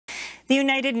The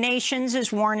United Nations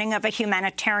is warning of a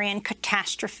humanitarian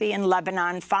catastrophe in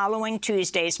Lebanon following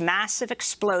Tuesday's massive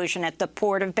explosion at the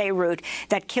port of Beirut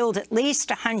that killed at least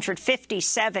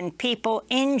 157 people,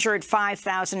 injured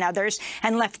 5,000 others,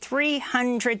 and left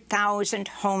 300,000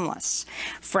 homeless.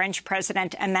 French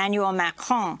President Emmanuel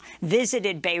Macron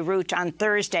visited Beirut on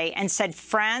Thursday and said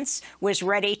France was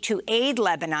ready to aid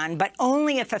Lebanon, but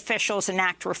only if officials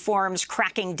enact reforms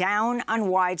cracking down on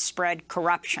widespread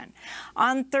corruption.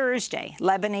 On Thursday,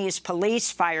 Lebanese police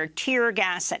fired tear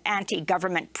gas at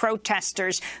anti-government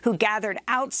protesters who gathered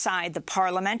outside the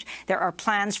parliament. There are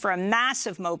plans for a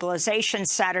massive mobilization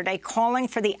Saturday calling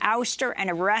for the ouster and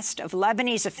arrest of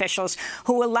Lebanese officials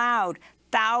who allowed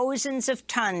thousands of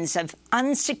tons of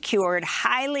unsecured,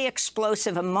 highly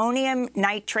explosive ammonium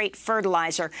nitrate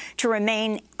fertilizer to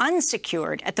remain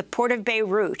unsecured at the port of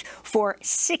Beirut for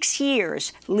 6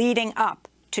 years leading up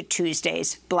to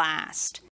Tuesday's blast.